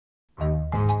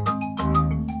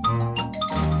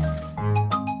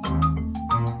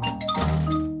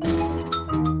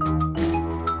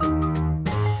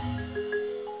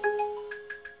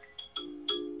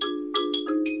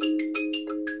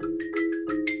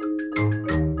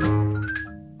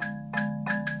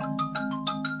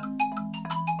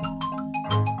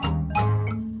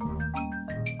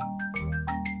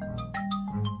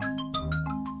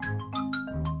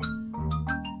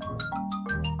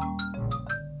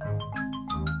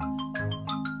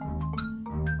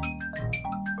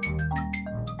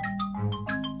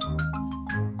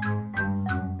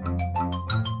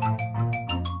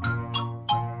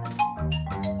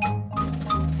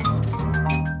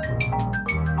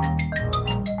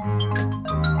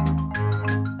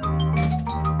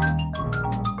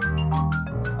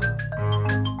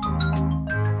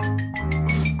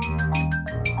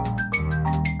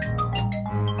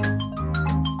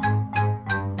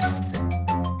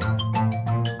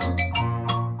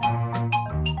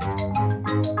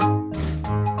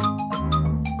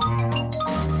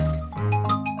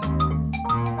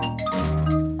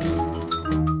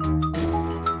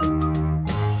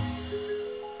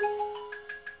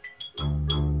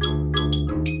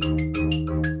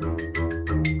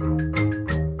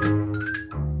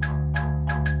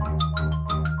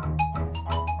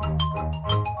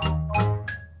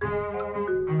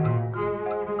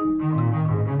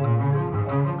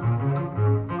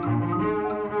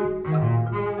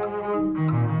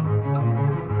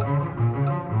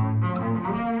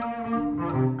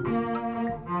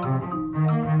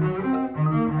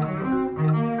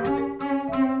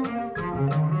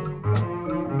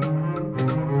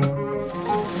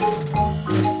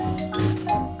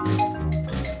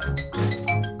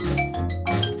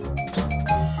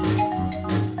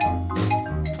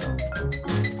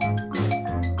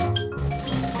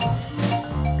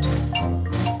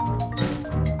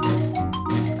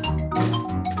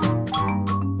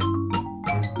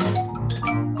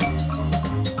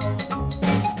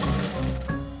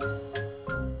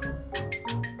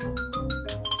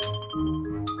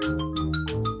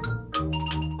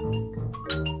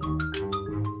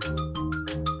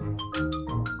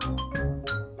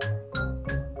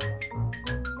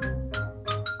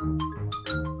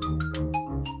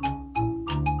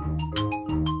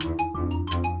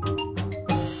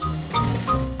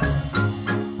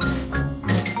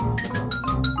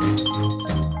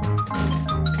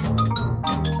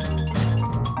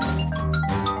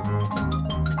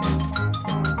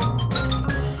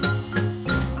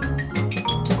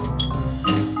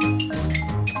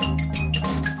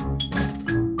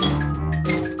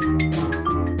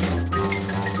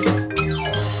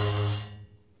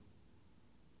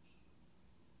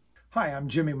I'm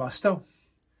Jimmy Musto.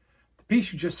 The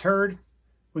piece you just heard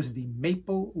was the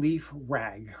Maple Leaf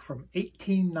Rag from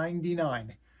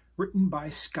 1899, written by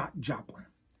Scott Joplin.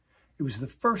 It was the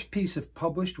first piece of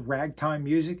published ragtime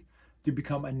music to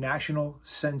become a national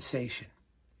sensation.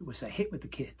 It was a hit with the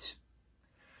kids.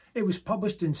 It was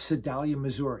published in Sedalia,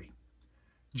 Missouri.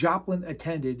 Joplin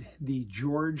attended the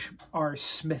George R.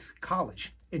 Smith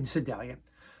College in Sedalia.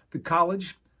 The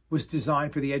college was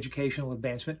designed for the educational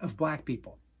advancement of Black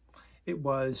people. It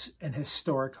was an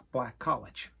historic Black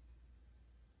college.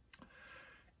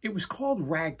 It was called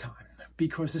ragtime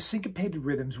because the syncopated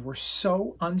rhythms were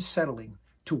so unsettling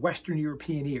to Western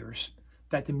European ears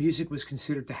that the music was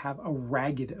considered to have a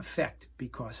ragged effect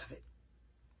because of it.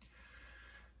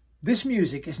 This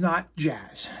music is not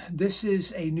jazz. This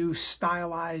is a new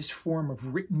stylized form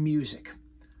of written music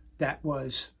that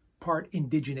was part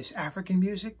indigenous African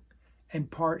music and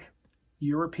part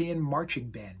European marching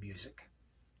band music.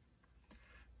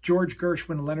 George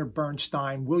Gershwin, Leonard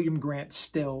Bernstein, William Grant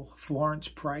Still, Florence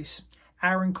Price,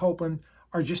 Aaron Copland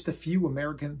are just a few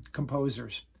American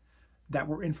composers that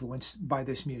were influenced by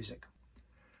this music.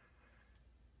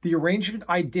 The arrangement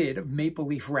I did of Maple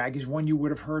Leaf Rag is one you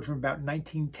would have heard from about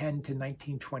 1910 to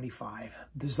 1925.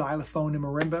 The xylophone and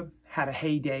marimba had a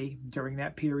heyday during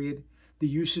that period. The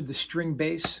use of the string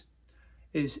bass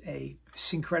is a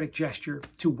syncretic gesture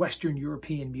to Western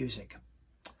European music.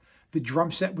 The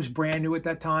drum set was brand new at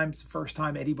that time. It's the first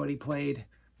time anybody played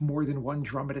more than one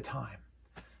drum at a time.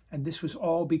 And this was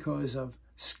all because of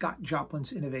Scott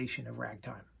Joplin's innovation of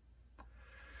ragtime.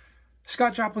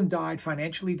 Scott Joplin died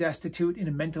financially destitute in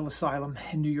a mental asylum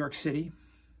in New York City.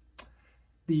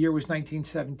 The year was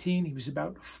 1917. He was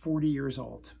about 40 years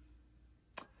old.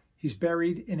 He's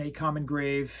buried in a common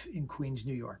grave in Queens,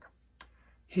 New York.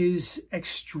 His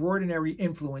extraordinary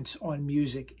influence on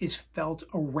music is felt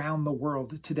around the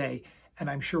world today, and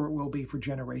I'm sure it will be for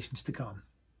generations to come.